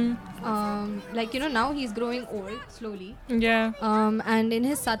 him. true. Now he's growing old slowly. Yeah. And in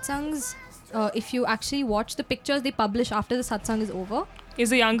his satsangs, if you actually watch the pictures they publish after the satsang is over,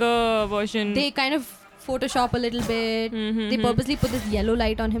 Is a younger version. they kind of Photoshop a little bit. They purposely put this yellow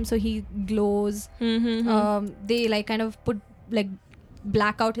light on him so he glows. They like kind of put like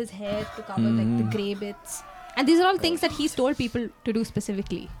black out his hair to cover like the grey bits. And these are all things that he's told people to do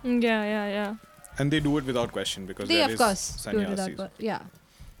specifically. Yeah. And they do it without question because They there of is course do it without sannyasis. yeah.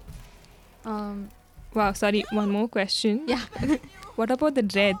 Wow, sorry, one more question. Yeah. What about the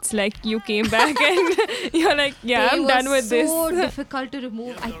dreads? Like, you came back and you're like, yeah, They I'm were done with so this. difficult to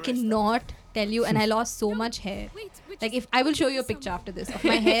remove. I cannot tell you, and I lost so much hair. Like, if I will show you a picture after this of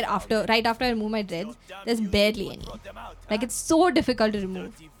my hair right after I remove my dreads, there's barely any. Like, it's so difficult to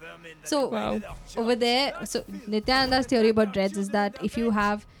remove. So Wow. over there, so Nityananda's theory about dreads is that if you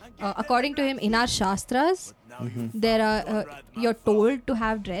have, according to him, in our shastras, there are you're told to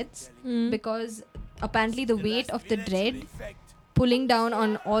have dreads because apparently the weight of the dread pulling down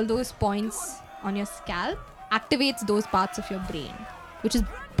on all those points on your scalp activates those parts of your brain, which is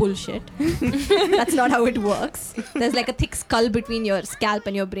bullshit. That's not how it works. There's like a thick skull between your scalp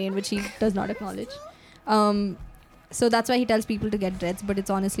and your brain, which he does not acknowledge. So that's why he tells people to get dreads, but it's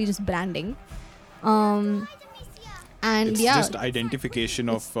honestly just branding. And It's yeah, just identification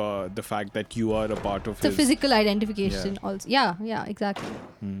of the fact that you are a part of it's a his... physical identification also. Yeah, exactly.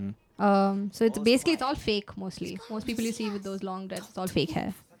 Mhm. So it's basically it's all fake mostly. Most people you see with those long dreads, it's all fake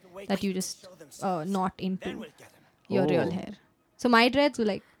hair that you just not into your real Oh. hair. So my dreads were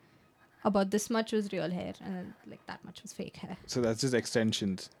like about this much was real hair, and then like that much was fake hair. So that's just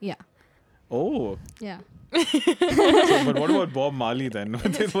extensions. Yeah, Oh. yeah. So, but what about Bob Marley then?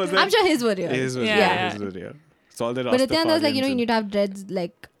 Was I'm sure his were real. His was Yeah. real. His was real. It's all the But at the end, there's like you Rastafarians need to have dreads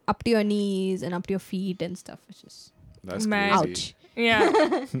like up to your knees and up to your feet and stuff, which is That's Man. crazy. ouch.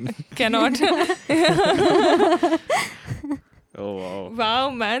 Yeah. Cannot. Oh wow. Wow,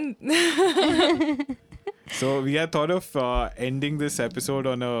 man. So we had thought of ending this episode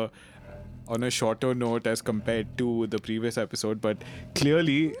on a shorter note as compared to the previous episode, but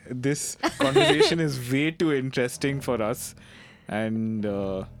clearly this conversation is way too interesting for us. And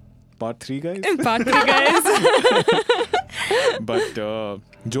part 3, guys. Part 3, guys. But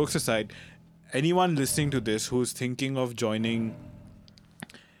jokes aside, anyone listening to this who's thinking of joining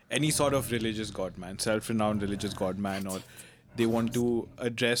any sort of religious godman, self-renowned religious godman, or they want to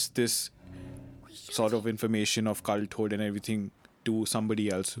address this sort of information of culthood and everything to somebody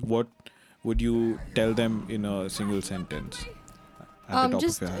else, what would you tell them in a single sentence? At the top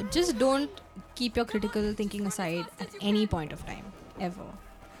of your head? Just don't keep your critical thinking aside at any point of time ever.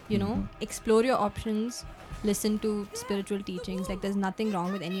 You know, explore your options, listen to spiritual teachings. Like there's nothing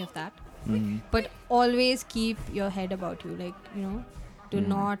wrong with any of that. Mhm. But always keep your head about you. Like, you know, do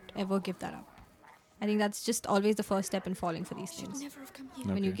not ever give that up. I think that's just always the first step in falling for these things.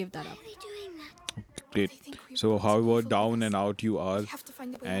 When you Okay. give that up. Great. So however down and out you are,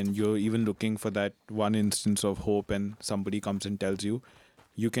 and you're even looking for that one instance of hope, and somebody comes and tells you,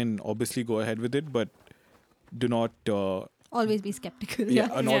 you can obviously go ahead with it, but do not Always be skeptical. and Yeah.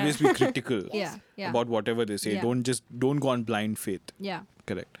 always be critical Yeah. Yeah. about whatever they say. Yeah. Don't go on blind faith. Yeah.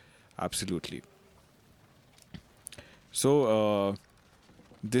 Correct. Absolutely. So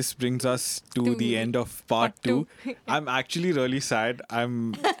this brings us to the end of part Part two. 2. I'm actually really sad.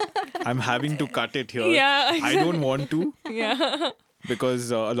 I'm having to cut it here. Yeah, I don't want to, Yeah.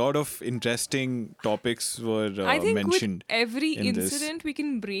 because a lot of interesting topics were I think mentioned. with every in this. incident, we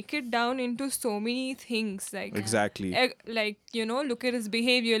can break it down into so many things. Like, Exactly. like, you know, look at his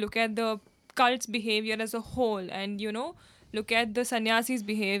behavior, look at the cult's behavior as a whole, and, you know, look at the sannyasi's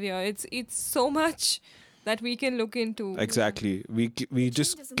behavior. It's so much that we can look into. Exactly. We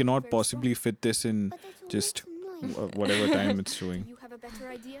just cannot possibly fit this in just whatever time it's showing. You have a better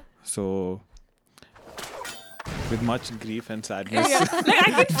idea? So, with much grief and sadness, Yeah. Like,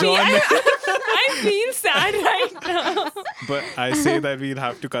 I can feel, I feel sad right now. but I say that we'll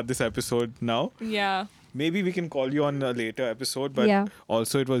have to cut this episode now. Yeah. Maybe we can call you on a later episode, but Yeah.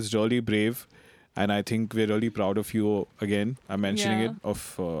 also it was really brave. And I think we're really proud of you again. I'm mentioning Yeah. it,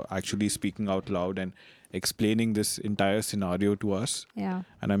 of actually speaking out loud and explaining this entire scenario to us. Yeah.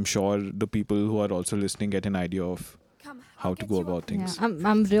 And I'm sure the people who are also listening get an idea of Come, how I'll to get go you about up. things. Yeah,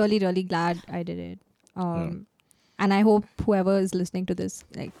 I'm really glad I did it. And I hope whoever is listening to this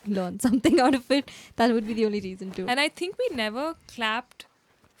like learned something out of it. That would be the only reason to. And I think we never clapped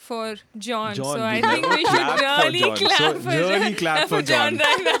for John. John, so we I think never we should clapped for really John. clap So for really John. clap for John.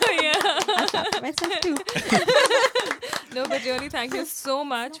 right now. Yeah. myself too. No, but really, thank you so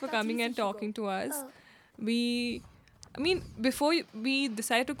much for coming and talking to us. I mean, before we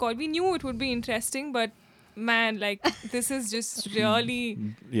decided to call, we knew it would be interesting, but man, like, this is just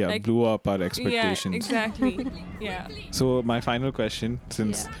really. Yeah, Like- blew up our expectations. Yeah, exactly. Yeah. So my final question,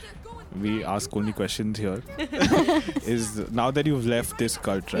 since we ask only questions here, is now that you've left this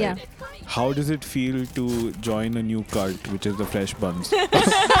cult, right? Yeah. How does it feel to join a new cult, which is the Fresh Buns? Cult.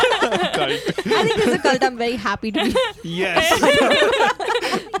 I think as a cult, I'm very happy to be Yes.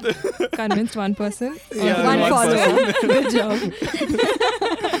 Convinced one person. Yeah, one one follower. Good job.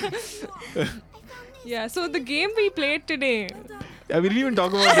 Yeah, so the game we played today, I didn't even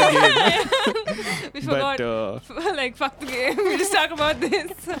talk about the game. we forgot. But Like, fuck the game. We just talk about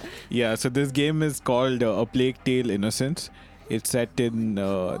this. yeah, so this game is called A Plague Tale Innocence. It's set in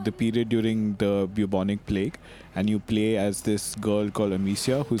the period during the bubonic plague, and you play as this girl called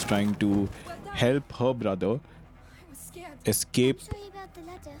Amicia, who's trying to help her brother I was scared. escape Show you about the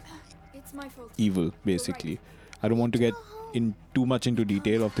letter. It's my fault. evil, basically. I don't want to get in too much into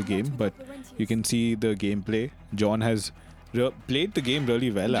detail of the game, but you can see the gameplay. John has played the game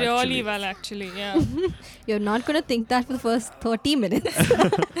really well, actually. Really well, actually. Yeah. You're not going to think that for the first 30 minutes.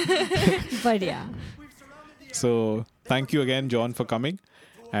 But yeah. So thank you again, John, for coming.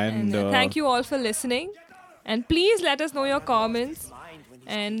 And Thank you all for listening. And please let us know your comments.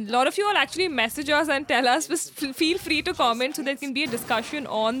 And a lot of you all actually message us and tell us. Just feel free to comment so there can be a discussion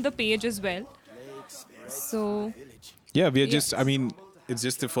on the page as well. So, yeah, we are just, I mean, it's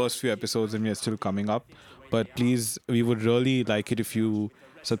just the first few episodes and we are still coming up. But please, we would really like it if you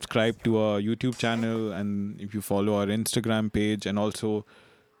subscribe to our YouTube channel and if you follow our Instagram page, and also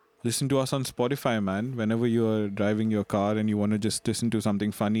listen to us on Spotify, man. Whenever you're driving your car and you want to just listen to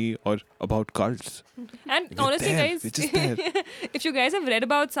something funny or about cults. and honestly, there. guys, We're just there. if you guys have read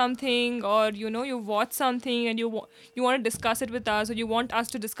about something, or you watch something and you want to discuss it with us, or you want us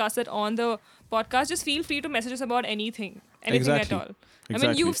to discuss it on the podcast, just feel free to message us about anything Exactly. at all. I Exactly.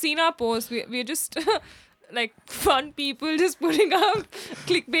 mean, you've seen our posts. We're just like fun people just putting up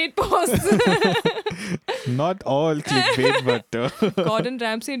clickbait posts. Not all clickbait, but Gordon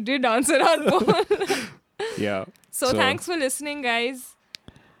Ramsay did answer our poll. yeah. So thanks for listening, guys.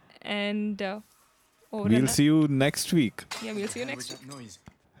 And over and We'll out. see you next week. Yeah, we'll see you next week. Noise.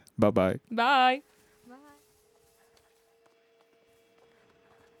 Bye-bye. Bye.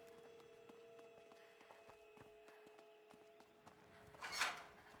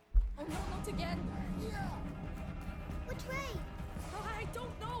 Oh no, not again. Which way? Oh, I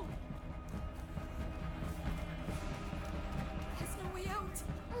don't know. There's no way out.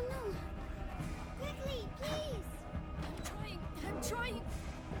 Oh no! Quickly, please! I'm trying.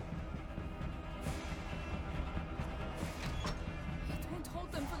 It won't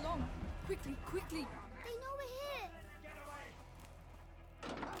hold them for long. Quickly. They know we're here!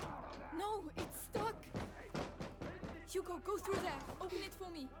 No, it's stuck. Hugo, go through there. Open it for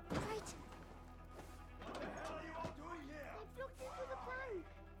me. Right. I've looked into the plank.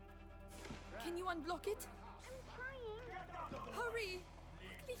 Can you unblock it? I'm trying. Hurry.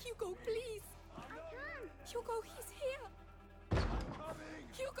 Quickly, Hugo, please. I can. Hugo, he's here.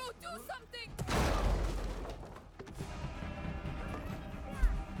 Hugo, do something.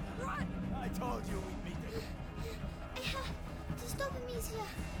 Run. I told you we'd meet them. To stop Amicia.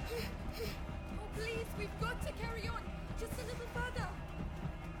 Oh, please, we've got to carry on. Just a little further.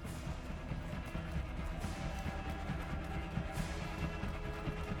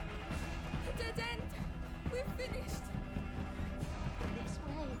 Dead end. We're finished. This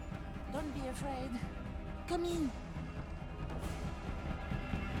way. Don't be afraid. Come in.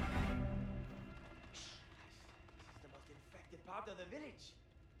 The most infected part of the village.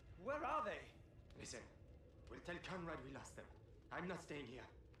 Where are they? Listen, we'll tell Conrad we lost them. I'm not staying here.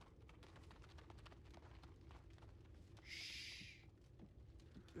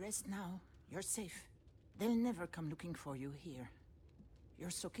 Rest now. You're safe. They'll never come looking for you here. You're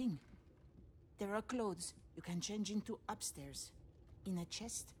soaking. There are clothes you can change into upstairs. In a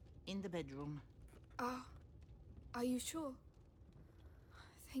chest in the bedroom. Are you sure?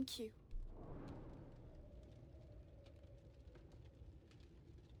 Thank you.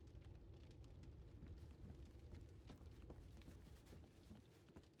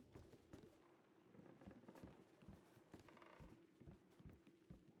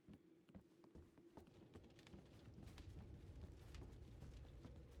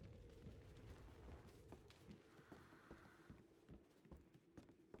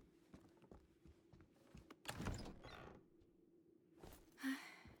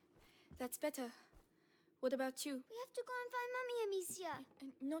 That's better. What about you? We have to go and find Mummy,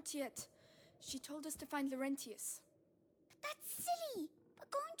 Amicia. Not yet. She told us to find Laurentius. But that's silly.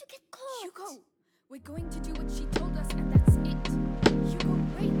 We're going to get caught. Hugo, we're going to do what she told us and